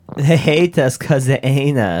They hate us because they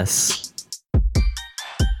ain't us.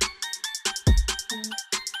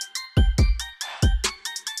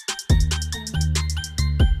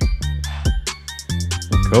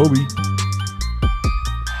 Kobe.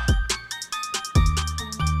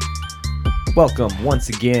 Welcome once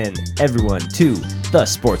again, everyone, to the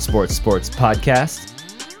Sports Podcast.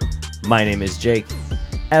 My name is Jake.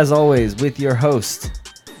 As always, with your host,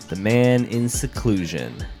 the man in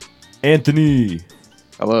seclusion, Anthony.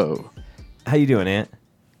 Hello. How you doing, Ant?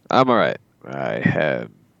 I'm all right. I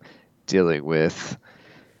am dealing with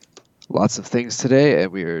lots of things today,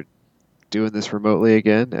 and we are doing this remotely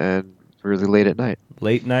again, and really late at night.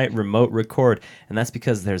 Late night remote record, and that's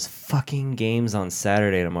because there's fucking games on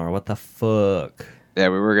Saturday tomorrow. What the fuck? Yeah,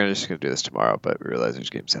 we were just gonna do this tomorrow, but we realized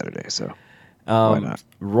there's game Saturday, so why not?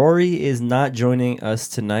 Rory is not joining us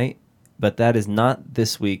tonight, but that is not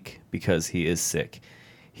this week because he is sick.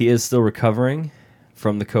 He is still recovering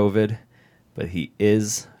from the COVID, but he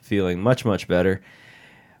is feeling much, much better.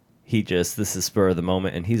 This is spur of the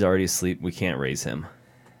moment, and he's already asleep. We can't raise him.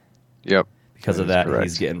 Yep. Because of that, correct.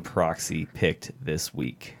 He's getting proxy picked this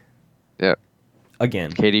week. Yep.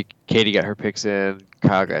 Again. Katie got her picks in.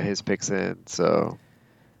 Kyle got his picks in. So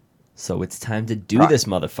it's time to do this,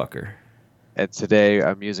 motherfucker. And today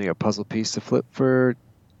I'm using a puzzle piece to flip for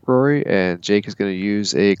Rory, and Jake is going to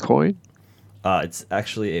use a coin. It's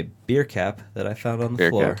actually a beer cap that I found on the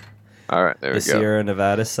floor. Cap. All right, there we go. The Sierra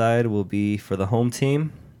Nevada side will be for the home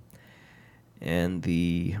team, and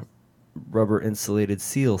the rubber insulated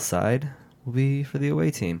seal side will be for the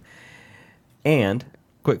away team. And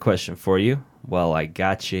quick question for you, while I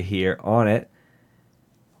got you here on it,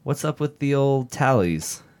 what's up with the old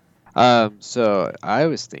tallies? So I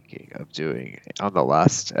was thinking of doing on the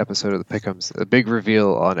last episode of the Pick'ems a big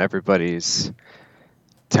reveal on everybody's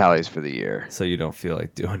tallies for the year. So you don't feel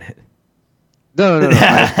like doing it? No.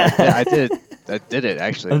 I did it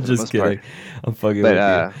actually. I'm just kidding. Part. I'm fucking with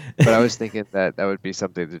you. But I was thinking that would be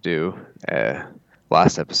something to do.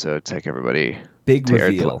 Last episode, take everybody. Big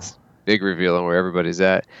reveal. Big reveal on where everybody's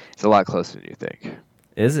at. It's a lot closer than you think.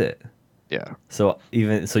 Is it? Yeah. So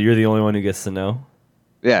you're the only one who gets to know?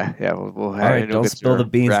 Yeah. We'll have. All right. Don't spill the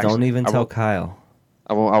beans. Don't even tell Kyle.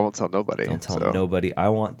 I won't tell nobody. Don't tell nobody. I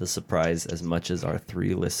want the surprise as much as our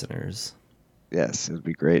 3 listeners. Yes, it would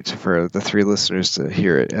be great for the 3 listeners to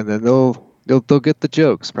hear it, and then they'll get the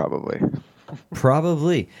jokes probably.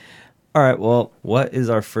 Probably. All right. Well, what is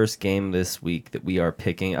our first game this week that we are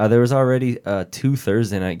picking? There was already 2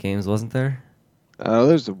 Thursday night games, wasn't there?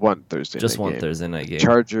 There's one Thursday. Just night one game. Thursday night game.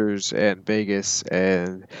 Chargers and Vegas,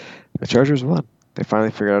 and the Chargers won. They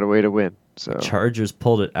finally figured out a way to win. So Chargers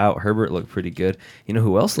pulled it out. Herbert looked pretty good. You know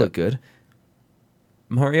who else looked good?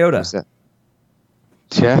 Mariota. Who's that?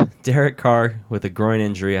 Yeah. Derek Carr with a groin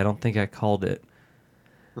injury. I don't think I called it.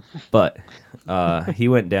 But he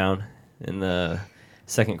went down in the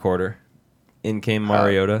second quarter. In came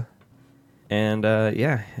Mariota. And,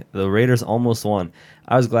 the Raiders almost won.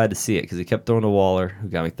 I was glad to see it because he kept throwing to Waller, who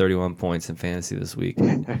got me 31 points in fantasy this week.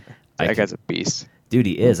 That guy's a beast. Dude,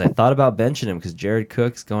 he is. I thought about benching him because Jared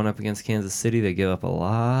Cook's going up against Kansas City. They give up a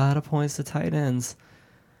lot of points to tight ends.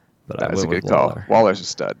 But That I was a went good with call. Waller. Waller's a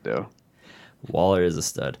stud, though. Waller is a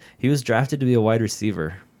stud. He was drafted to be a wide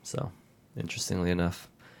receiver. So, interestingly enough,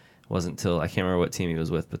 it wasn't until I can't remember what team he was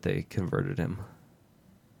with, but they converted him.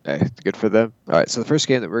 Hey, good for them. All right, so the first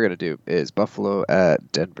game that we're going to do is Buffalo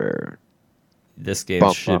at Denver. This game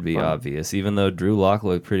should be obvious, even though Drew Lock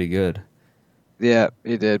looked pretty good. Yeah,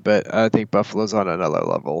 he did, but I think Buffalo's on another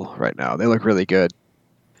level right now. They look really good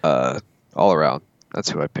all around. That's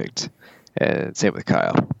who I picked. And same with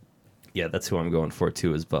Kyle. Yeah, that's who I'm going for,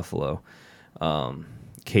 too, is Buffalo.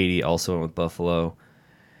 Katie also went with Buffalo.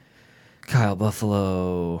 Kyle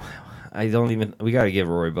Buffalo. We got to give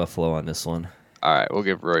Rory Buffalo on this one. All right, we'll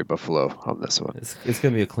give Rory Buffalo on this one. It's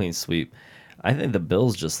going to be a clean sweep. I think the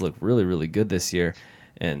Bills just look really, really good this year,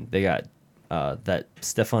 and they got that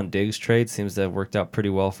Stephon Diggs trade seems to have worked out pretty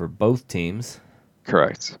well for both teams.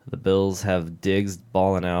 Correct. The Bills have Diggs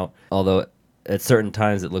balling out, although at certain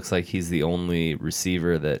times it looks like he's the only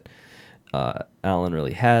receiver that Allen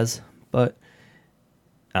really has, but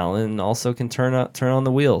Allen also can turn on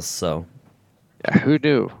the wheels. So, yeah, who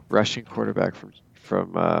knew? Rushing quarterback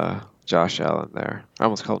from Josh Allen there. I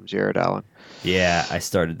almost called him Jared Allen. Yeah, I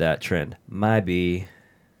started that trend. My B.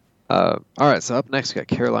 All right, so up next we got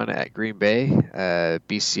Carolina at Green Bay.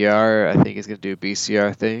 BCR, I think, is going to do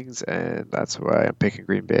BCR things, and that's why I'm picking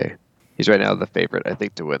Green Bay. He's right now the favorite, I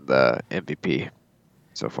think, to win the MVP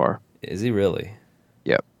so far. Is he really?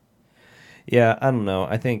 Yep. Yeah, I don't know.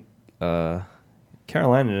 I think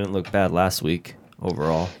Carolina didn't look bad last week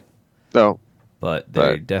overall. No, but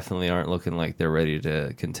they definitely aren't looking like they're ready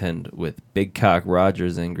to contend with Big Cock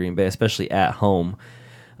Rodgers in Green Bay, especially at home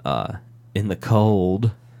in the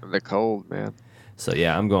cold. In the cold, man. So,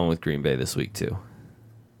 yeah, I'm going with Green Bay this week, too.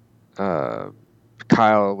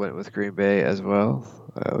 Kyle went with Green Bay as well.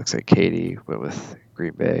 Looks like Katie went with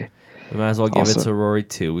Green Bay. We might as well give it to Rory,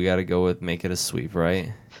 too. We got to go with make it a sweep,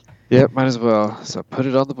 right? Yep, might as well. So put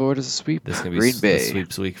it on the board as a sweep. This is going to Green be Bay. the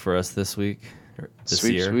sweeps week for us this week. This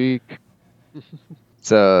Sweeps year. week.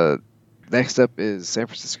 So next up is San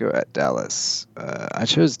Francisco at Dallas. I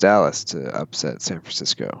chose Dallas to upset San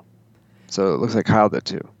Francisco. So it looks like Kyle did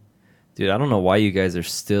too. Dude, I don't know why you guys are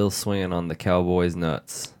still swinging on the Cowboys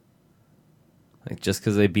nuts. Like, just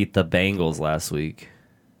because they beat the Bengals last week.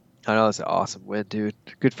 I know it's an awesome win, dude.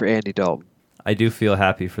 Good for Andy Dalton. I do feel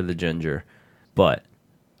happy for the Ginger, but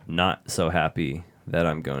not so happy that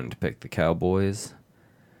I'm going to pick the Cowboys.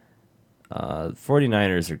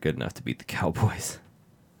 49ers are good enough to beat the Cowboys.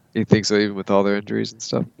 You think so, even with all their injuries and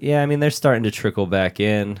stuff? Yeah, I mean, they're starting to trickle back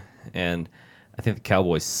in, and I think the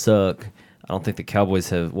Cowboys suck. I don't think the Cowboys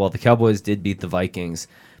have... Well, the Cowboys did beat the Vikings,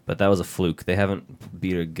 but that was a fluke. They haven't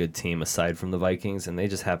beat a good team aside from the Vikings, and they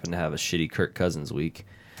just happen to have a shitty Kirk Cousins week.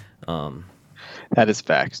 That is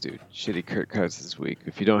facts, dude. Shitty Kirk Cousins week.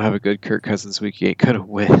 If you don't have a good Kirk Cousins week, you ain't gonna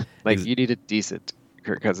win. Like, you need a decent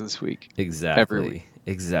Kirk Cousins week. Exactly. Every week.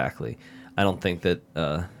 Exactly. I don't think that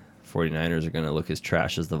 49ers are going to look as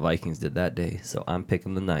trash as the Vikings did that day, so I'm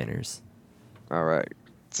picking the Niners. All right.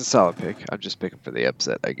 It's a solid pick. I'm just picking for the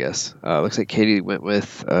upset, I guess. Looks like Katie went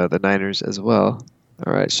with the Niners as well.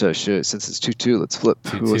 All right, so since it's 2-2, let's flip.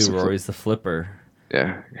 2-2, Rory's the flipper.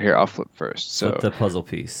 Yeah, here, I'll flip first. So Flip the puzzle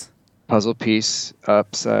piece. Puzzle piece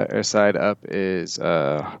side up is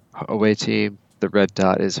away team. The red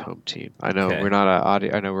dot is home team. I know we're not an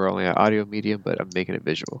audio. I know we're only an audio medium, but I'm making it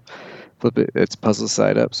visual. Flip it. It's puzzle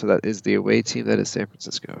side up. So that is the away team. That is San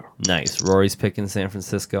Francisco. Nice. Rory's picking San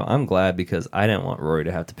Francisco. I'm glad because I didn't want Rory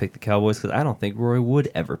to have to pick the Cowboys because I don't think Rory would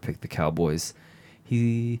ever pick the Cowboys.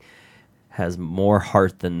 He has more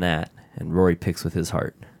heart than that, and Rory picks with his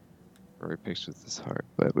heart. Rory picks with his heart.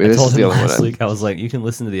 But I told him last week, I was like, you can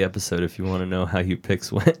listen to the episode if you want to know how your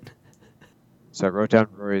picks went. So I wrote down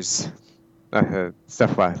Rory's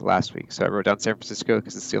stuff last week. So I wrote down San Francisco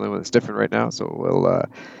because it's the only one that's different right now. So we'll,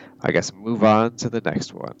 I guess, move on to the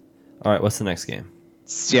next one. All right, what's the next game?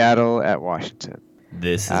 Seattle at Washington.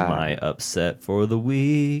 This is my upset for the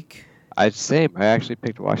week. I actually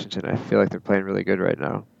picked Washington. I feel like they're playing really good right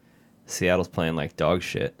now. Seattle's playing like dog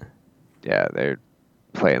shit. Yeah, they're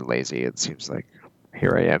playing lazy. It seems like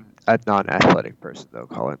here I am, a non-athletic person though,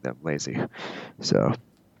 calling them lazy. So,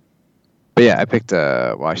 but yeah, I picked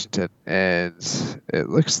Washington, and it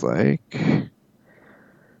looks like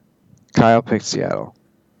Kyle picked Seattle.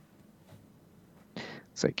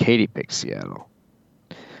 Looks like Katie picked Seattle.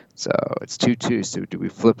 So it's 2-2. So do we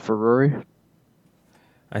flip for Rory?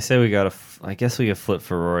 I say we got to. I guess we could flip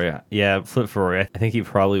for Rory. Yeah, flip for Rory. I think he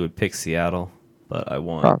probably would pick Seattle, but I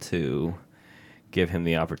want to give him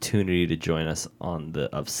the opportunity to join us on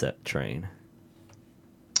the upset train.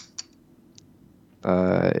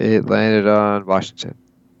 It landed on Washington.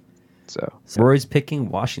 So Rory's picking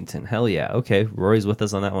Washington. Hell yeah. Okay, Rory's with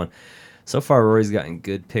us on that one. So far, Rory's gotten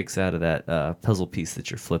good picks out of that puzzle piece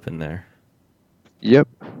that you're flipping there. Yep,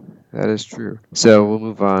 that is true. So we'll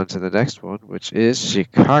move on to the next one, which is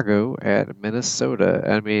Chicago at Minnesota.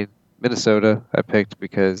 I mean, Minnesota I picked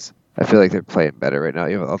because I feel like they're playing better right now.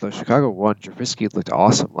 Although Chicago won, Trubisky looked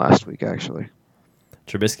awesome last week, actually.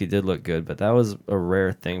 Trubisky did look good, but that was a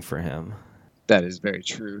rare thing for him. That is very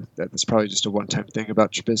true. That's probably just a one-time thing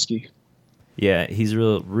about Trubisky. Yeah, he's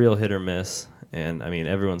real hit or miss. And, I mean,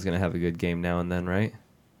 everyone's going to have a good game now and then, right?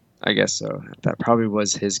 I guess so. That probably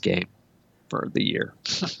was his game for the year.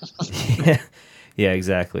 Yeah,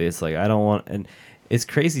 exactly. It's like, I don't want... And it's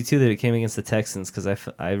crazy, too, that it came against the Texans because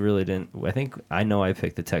I really didn't... I know I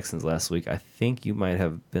picked the Texans last week. I think you might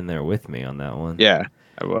have been there with me on that one. Yeah,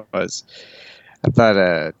 I was. I thought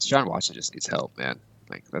Deshaun Watson just needs help, man.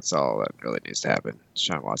 Like, that's all that really needs to happen.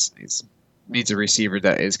 Deshaun Watson needs a receiver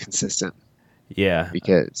that is consistent. Yeah.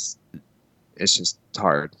 Because it's just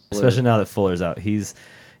hard. Especially now that Fuller's out. He's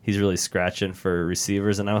really scratching for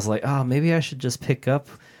receivers, and I was like, oh, maybe I should just pick up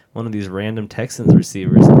one of these random Texans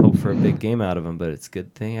receivers and hope for a big game out of them. But it's a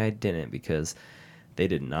good thing I didn't because they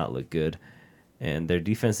did not look good, and their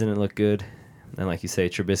defense didn't look good. And like you say,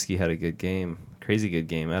 Trubisky had a good game, crazy good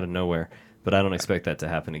game out of nowhere. But I don't expect that to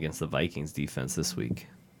happen against the Vikings defense this week.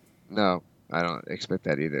 No, I don't expect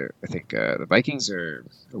that either. I think the Vikings are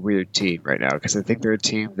a weird team right now because I think they're a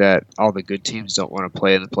team that all the good teams don't want to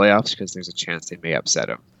play in the playoffs because there's a chance they may upset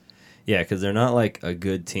them. Yeah, because they're not like a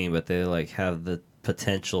good team, but they like have the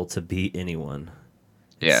potential to beat anyone.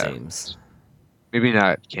 It seems. Maybe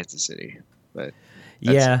not Kansas City, but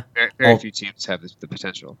Yeah. very few teams have the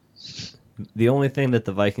potential. The only thing that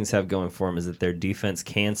the Vikings have going for them is that their defense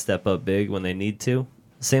can step up big when they need to.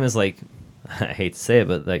 Same as like, I hate to say it,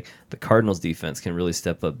 but like the Cardinals defense can really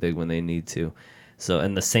step up big when they need to. So,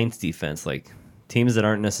 and the Saints defense, like teams that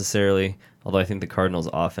aren't necessarily, although I think the Cardinals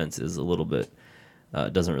offense is a little bit,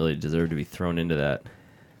 doesn't really deserve to be thrown into that.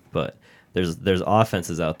 But there's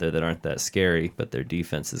offenses out there that aren't that scary, but their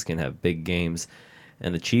defenses can have big games.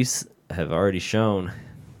 And the Chiefs have already shown,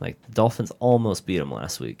 like the Dolphins almost beat them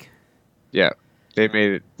last week. Yeah,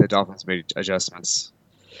 the Dolphins made adjustments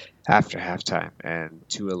after halftime, and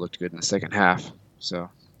Tua looked good in the second half. So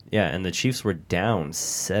yeah, and the Chiefs were down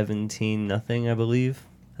 17-0, I believe,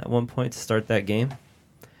 at one point to start that game.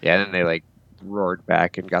 Yeah, and then they like roared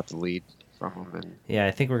back and got the lead from them. And yeah,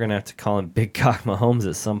 I think we're gonna have to call him Big Cock Mahomes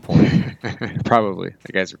at some point. Probably.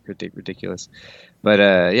 The guys are pretty ridiculous. But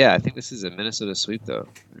yeah, I think this is a Minnesota sweep, though.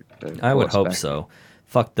 I would hope so.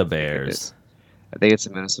 Fuck the Bears. I think it's a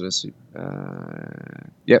Minnesota sweep.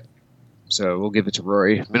 Yep. So we'll give it to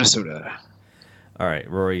Rory. Minnesota. All right,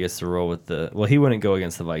 Rory gets to roll with the... Well, he wouldn't go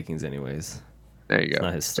against the Vikings anyways. There you go. It's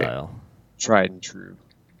not his style. Tried and true.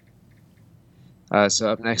 So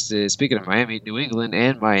up next is, speaking of Miami, New England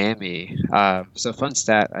and Miami. So fun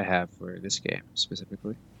stat I have for this game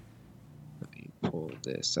specifically. Let me pull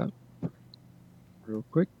this up real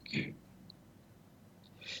quick.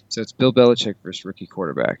 So it's Bill Belichick versus rookie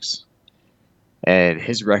quarterbacks. And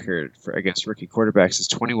his record against rookie quarterbacks is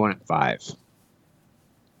 21-5.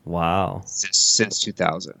 Wow. Since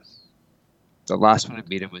 2000. The last one to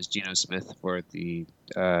beat him was Geno Smith for the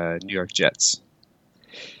New York Jets.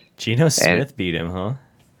 Geno Smith beat him, huh?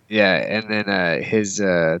 Yeah, and then his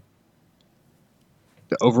the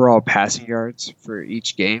overall passing yards for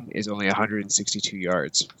each game is only 162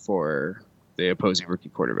 yards for the opposing rookie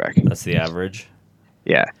quarterback. That's the average.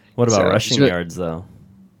 Yeah. What about rushing yards, though?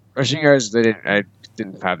 Rushing yards, I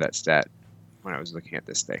didn't have that stat when I was looking at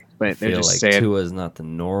this thing, but they're just saying Tua is not the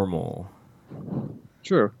normal.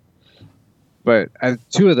 True, but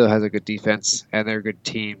Tua though has a good defense and they're a good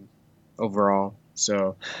team overall.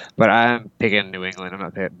 So, but I'm picking New England. I'm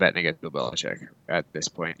not betting against Bill Belichick at this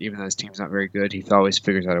point. Even though his team's not very good, he always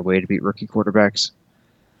figures out a way to beat rookie quarterbacks.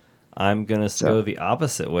 I'm going to go the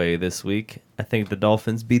opposite way this week. I think the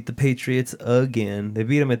Dolphins beat the Patriots again. They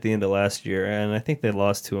beat them at the end of last year, and I think they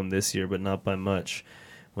lost to them this year, but not by much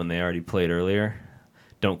when they already played earlier.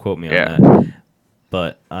 Don't quote me on that.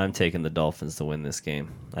 But I'm taking the Dolphins to win this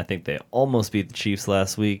game. I think they almost beat the Chiefs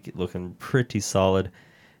last week, looking pretty solid.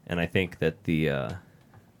 And I think that the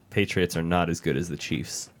Patriots are not as good as the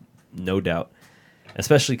Chiefs. No doubt.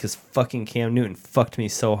 Especially because fucking Cam Newton fucked me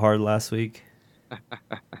so hard last week.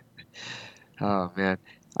 Oh, man.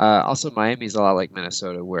 Also, Miami's a lot like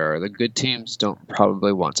Minnesota, where the good teams don't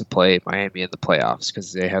probably want to play Miami in the playoffs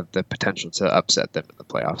because they have the potential to upset them in the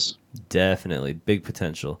playoffs. Definitely. Big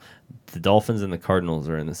potential. The Dolphins and the Cardinals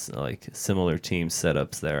are in this like similar team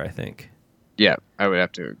setups there, I think. Yeah, I would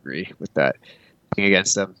have to agree with that.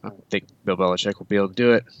 Against them, I think Bill Belichick will be able to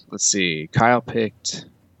do it. Let's see. Kyle picked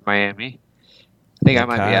Miami. I think I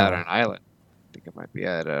might be out on an island. I think I might be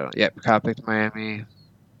at Kyle picked Miami.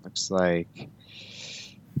 Looks like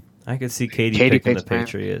I could see Katie picking the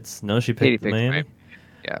Patriots. No, she picked Miami?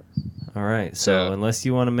 Yeah. All right. So unless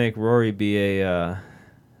you want to make Rory be a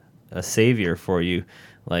savior for you,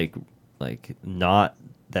 like not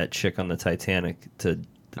that chick on the Titanic to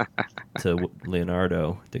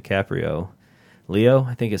Leonardo DiCaprio. Leo?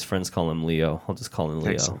 I think his friends call him Leo. I'll just call him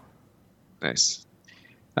Leo. So. Nice.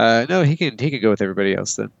 No, he can go with everybody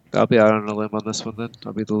else then. I'll be out on a limb on this one then.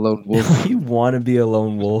 I'll be the lone wolf. You want to be a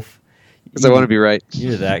lone wolf? Because I want to be right.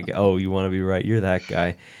 You're that guy. Oh, you want to be right. You're that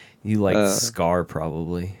guy. You like Scar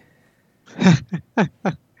probably.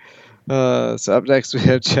 So up next we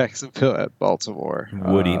have Jacksonville at Baltimore.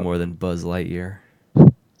 Woody more than Buzz Lightyear.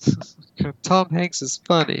 Tom Hanks is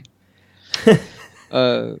funny.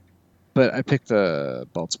 But I picked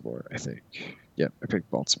Baltimore, I think. Yep, I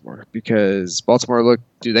picked Baltimore because Baltimore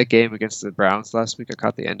that game against the Browns last week. I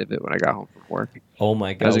caught the end of it when I got home from work. Oh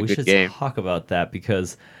my God, we should talk about that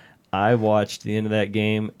because I watched the end of that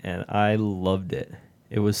game and I loved it.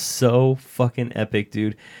 It was so fucking epic,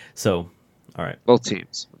 dude. So, all right. Both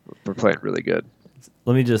teams were playing really good.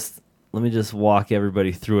 Let me just walk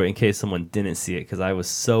everybody through it in case someone didn't see it because I was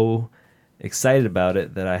so excited about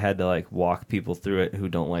it that I had to like walk people through it who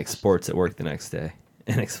don't like sports at work the next day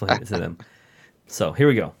and explain it to them. So here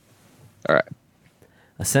we go. All right.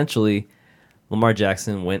 Essentially, Lamar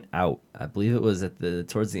Jackson went out. I believe it was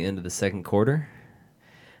towards the end of the second quarter.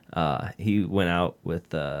 He went out with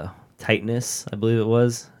tightness, I believe it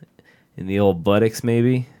was, in the old buttocks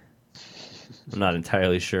maybe. I'm not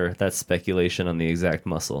entirely sure. That's speculation on the exact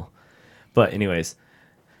muscle. But anyways,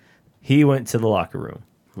 he went to the locker room.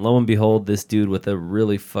 Lo and behold, this dude with a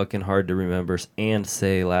really fucking hard to remember and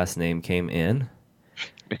say last name came in.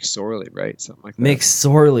 McSorley, right? Something like that.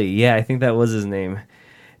 McSorley. Yeah, I think that was his name.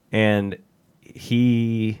 And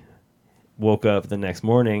he woke up the next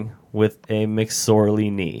morning with a McSorley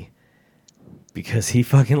knee because he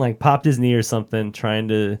fucking like popped his knee or something trying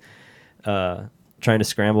to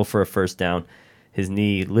scramble for a first down. His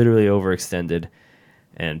knee literally overextended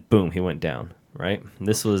and boom, he went down, right? And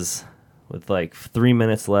this was with like 3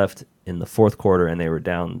 minutes left in the fourth quarter and they were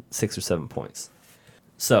down 6 or 7 points.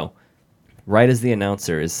 So, right as the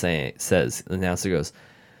announcer the announcer goes,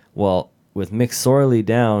 well, with McSorley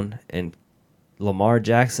down and Lamar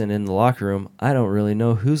Jackson in the locker room, I don't really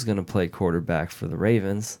know who's going to play quarterback for the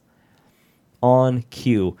Ravens. On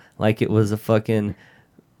cue, like it was a fucking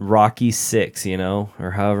Rocky 6,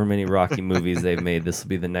 or however many Rocky movies they've made. This will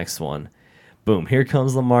be the next one. Boom, here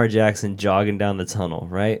comes Lamar Jackson jogging down the tunnel,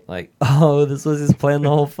 right? Like, oh, this was his plan the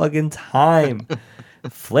whole fucking time.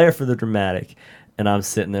 Flair for the dramatic. And I'm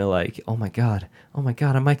sitting there like, oh my God,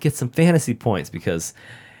 I might get some fantasy points because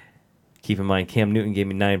keep in mind, Cam Newton gave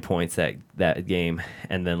me 9 points that game,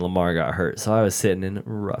 and then Lamar got hurt. So I was sitting in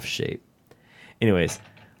rough shape. Anyways,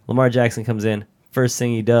 Lamar Jackson comes in. First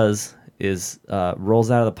thing he does is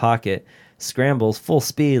rolls out of the pocket, scrambles full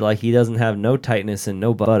speed like he doesn't have no tightness and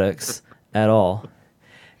no buttocks at all.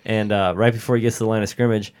 And right before he gets to the line of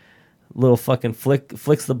scrimmage, little fucking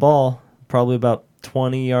flicks the ball probably about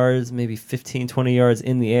 20 yards, maybe 15, 20 yards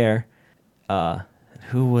in the air.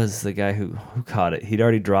 Who was the guy who caught it? He'd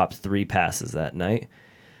already dropped 3 passes that night.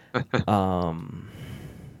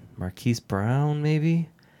 Marquise Brown, maybe?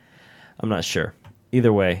 I'm not sure.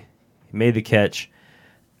 Either way, he made the catch,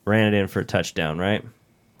 ran it in for a touchdown, right?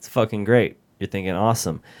 It's fucking great. You're thinking,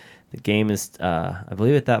 awesome. The game is, I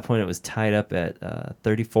believe at that point it was tied up at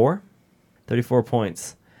 34? 34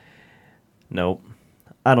 points. Nope.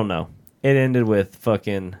 I don't know. It ended with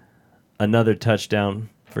fucking another touchdown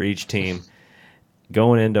for each team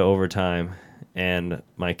going into overtime, and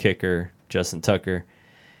my kicker, Justin Tucker,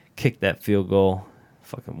 kicked that field goal,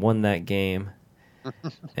 fucking won that game,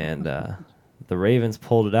 and the Ravens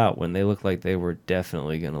pulled it out when they looked like they were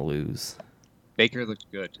definitely going to lose. Baker looked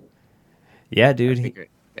good. Yeah, dude.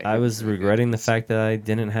 I was regretting the fact that I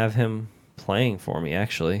didn't have him playing for me,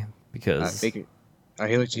 actually, because... Baker,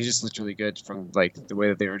 he just looked really good from like the way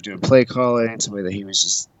that they were doing play calling to the way that he was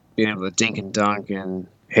just being able to dink and dunk and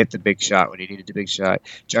hit the big shot when he needed the big shot.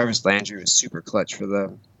 Jarvis Landry was super clutch for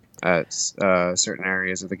them at certain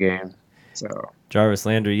areas of the game. So Jarvis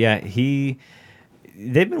Landry, yeah,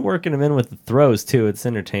 they've been working him in with the throws too. It's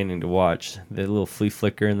entertaining to watch. The little flea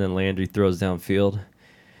flicker and then Landry throws downfield.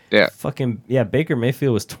 Yeah. Baker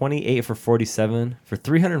Mayfield was 28 for 47 for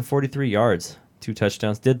 343 yards, 2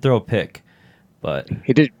 touchdowns. Did throw a pick, but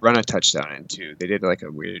he did run a touchdown in too. They did like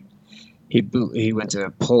a weird. He went to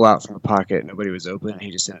pull out from the pocket. Nobody was open.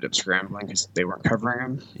 He just ended up scrambling because they weren't covering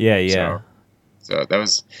him. Yeah. So that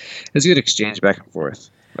was a good exchange back and forth.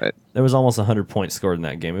 But there was almost 100 points scored in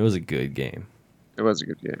that game. It was a good game. It was a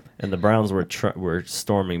good game. And the Browns were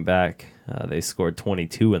storming back. They scored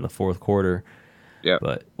 22 in the fourth quarter. Yeah,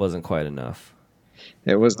 but wasn't quite enough.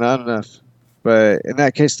 It was not enough. But in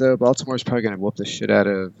that case, though, Baltimore's probably going to whoop the shit out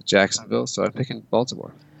of Jacksonville. So I'm picking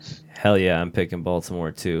Baltimore. Hell yeah, I'm picking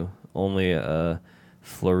Baltimore too. Only a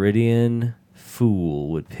Floridian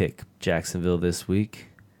fool would pick Jacksonville this week.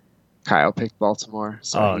 Kyle picked Baltimore.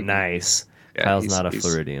 So nice. Yeah, Kyle's not a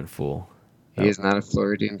Floridian fool. He is not a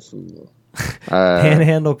Floridian fool.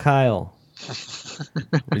 Panhandle Kyle.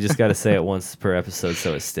 We just got to say it once per episode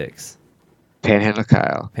so it sticks. Panhandle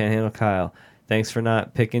Kyle. Panhandle Kyle. Thanks for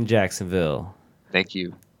not picking Jacksonville. Thank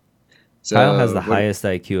you. So, Kyle has the highest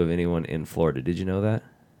IQ of anyone in Florida. Did you know that?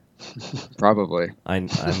 Probably. I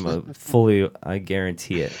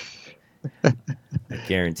guarantee it. I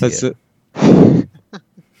guarantee it.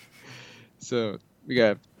 So we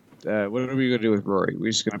got. What are we going to do with Rory?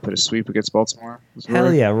 We're just going to put a sweep against Baltimore?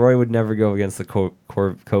 Hell yeah. Rory would never go against the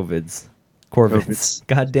Corvids.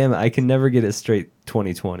 God damn it. I can never get it straight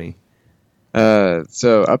 2020.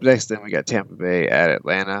 So up next, then we got Tampa Bay at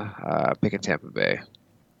Atlanta. Picking Tampa Bay.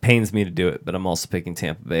 Pains me to do it, but I'm also picking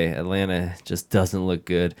Tampa Bay. Atlanta just doesn't look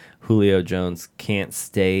good. Julio Jones can't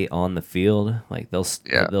stay on the field. Like they'll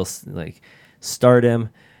like start him.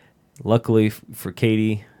 Luckily for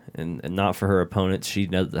Katie and not for her opponents, she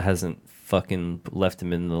hasn't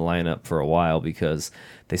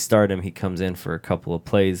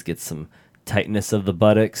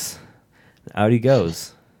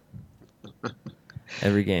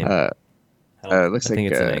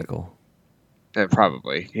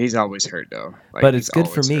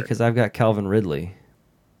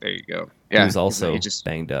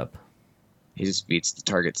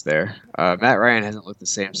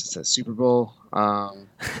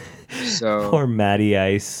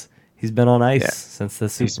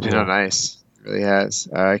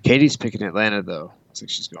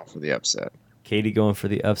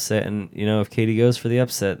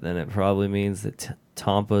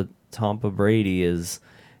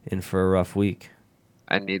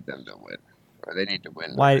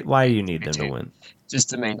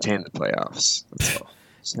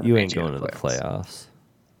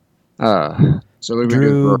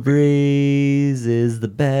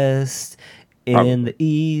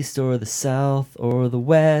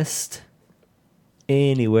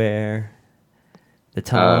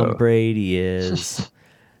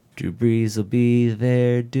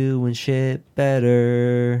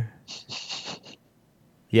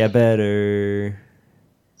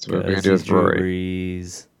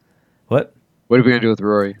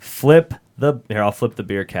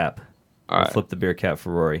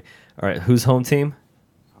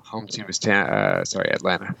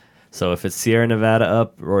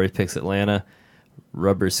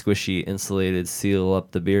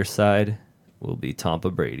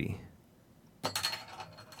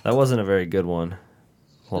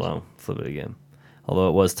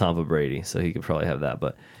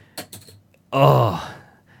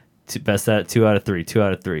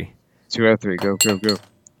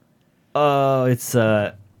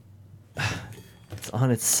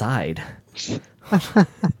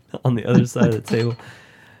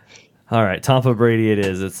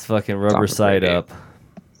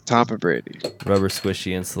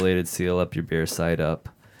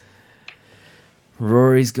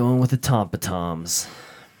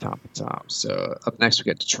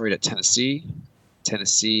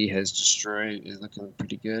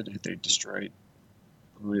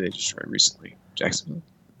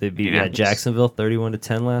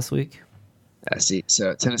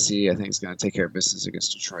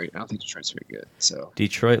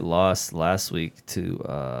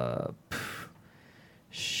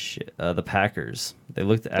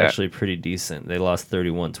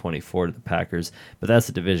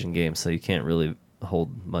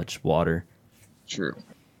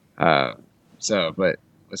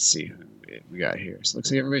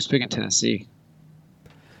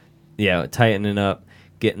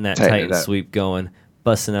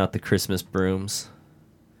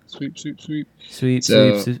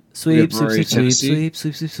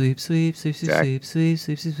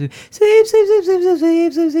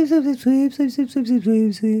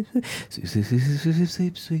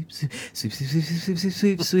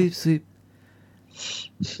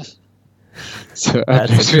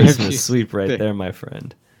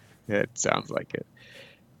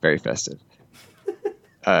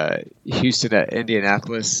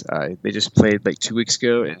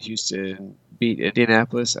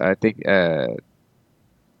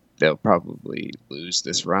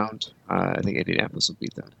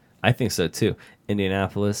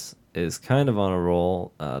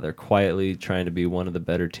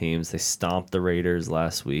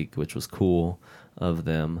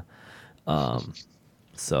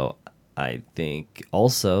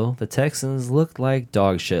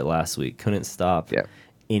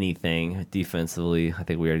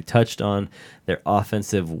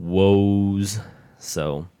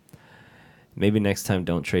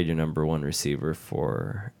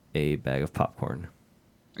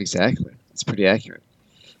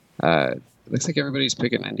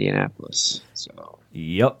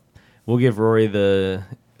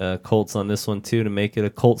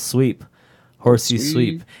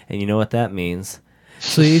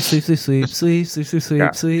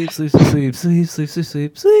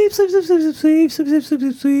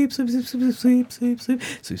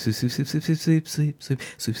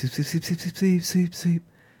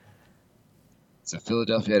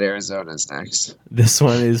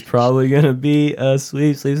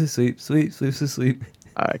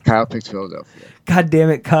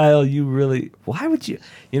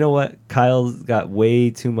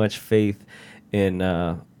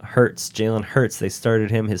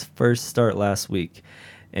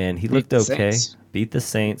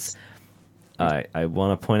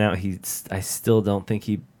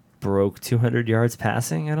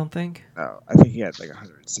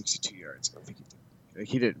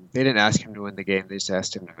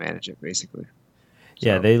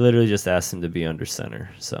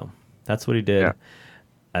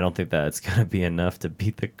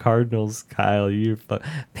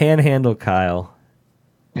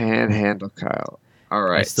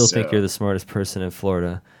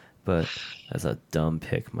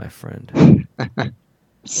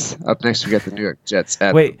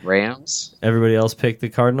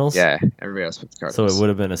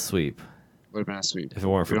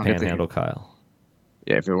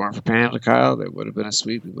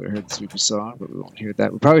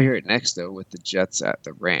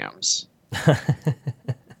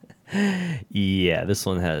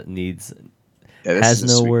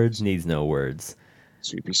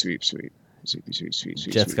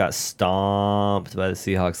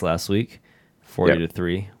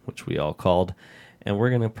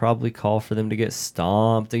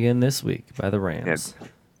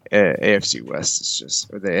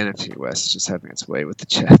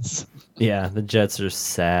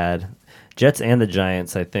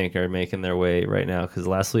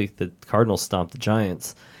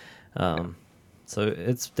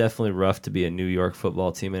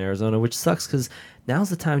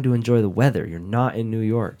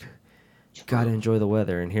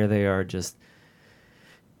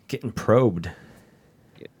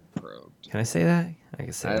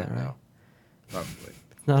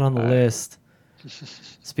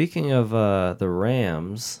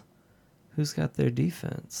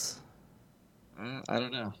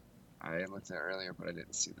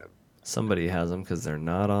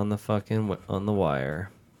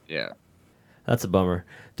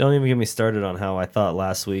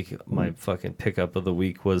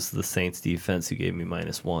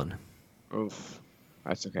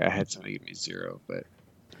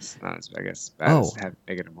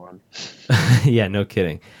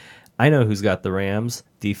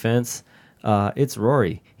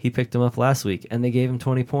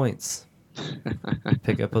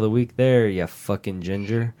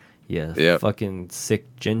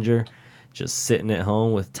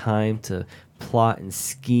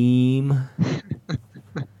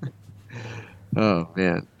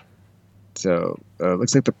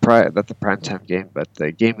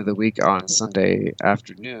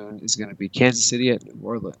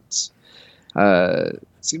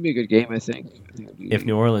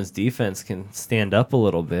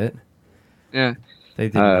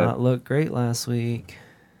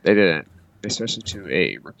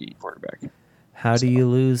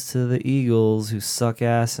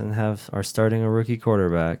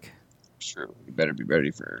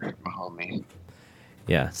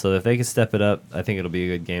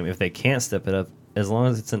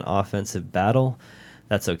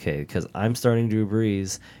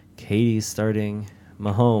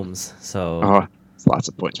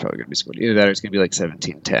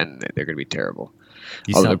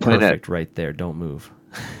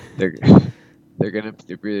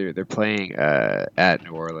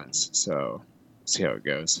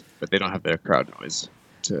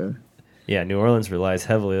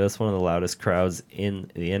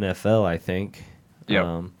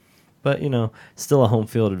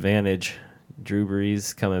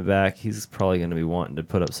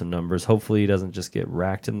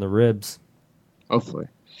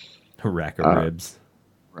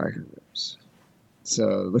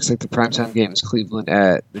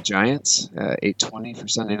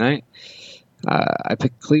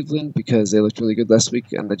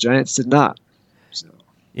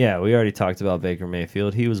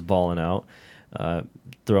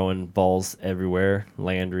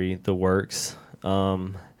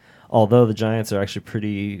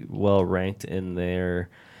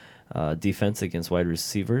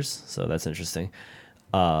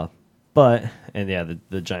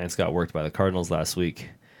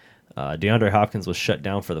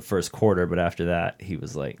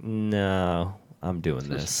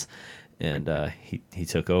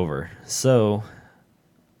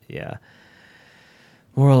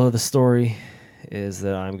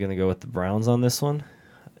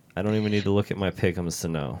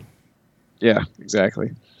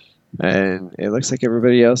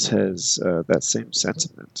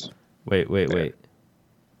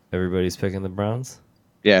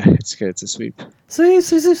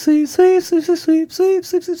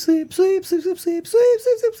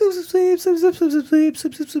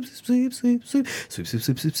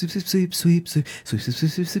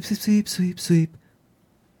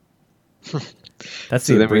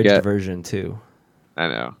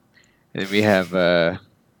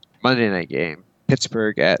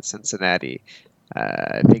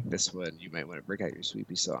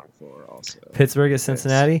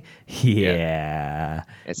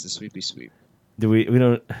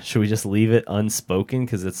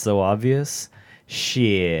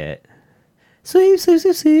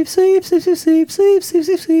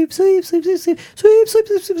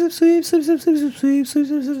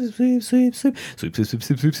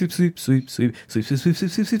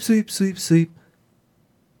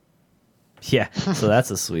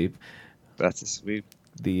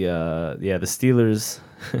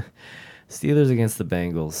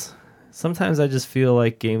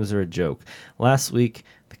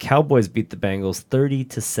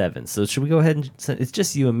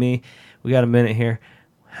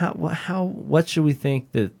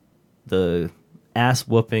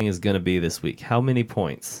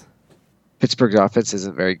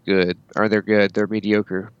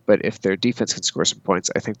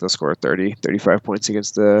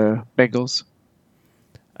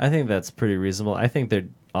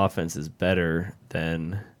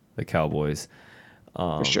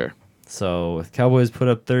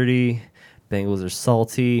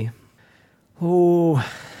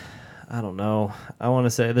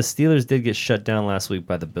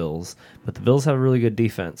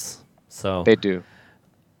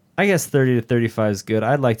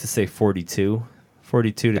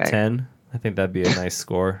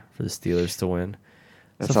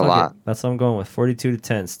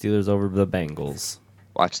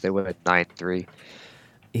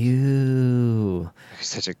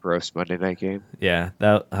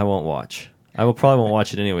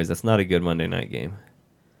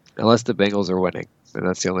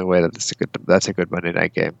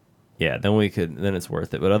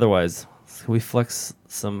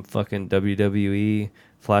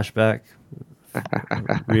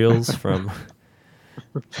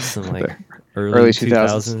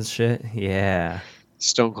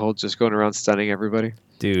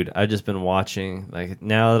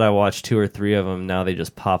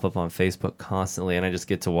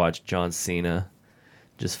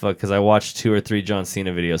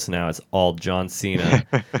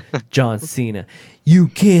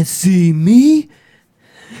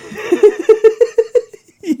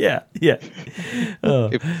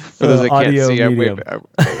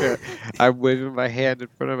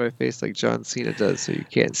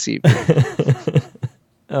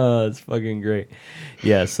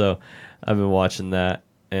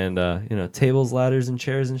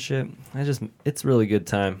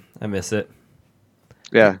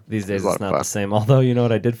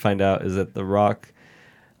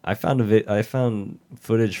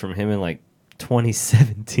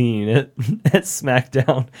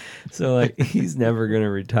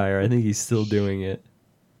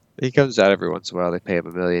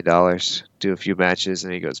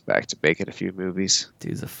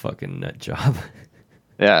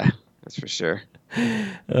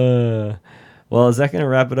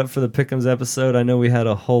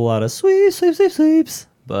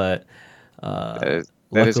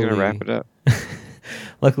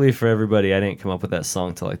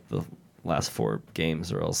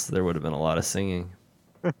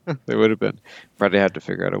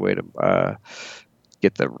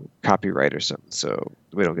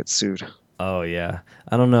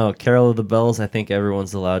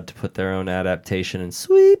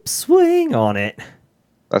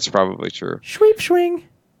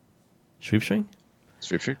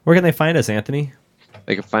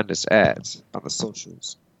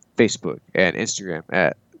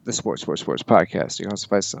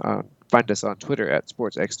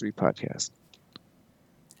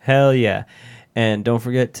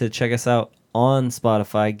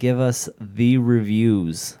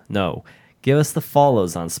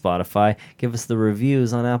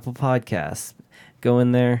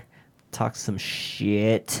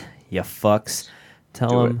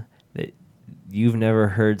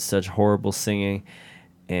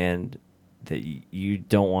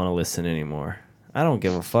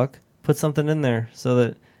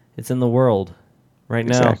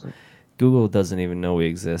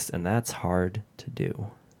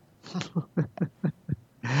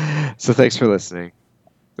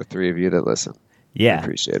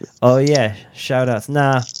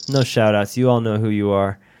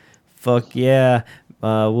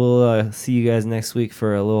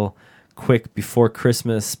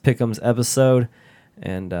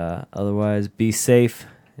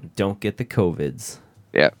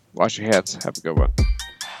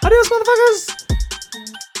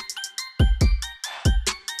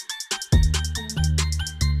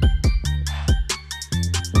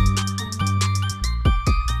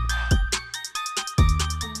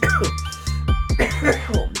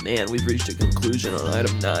Oh man, we've reached a conclusion on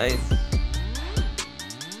item 9.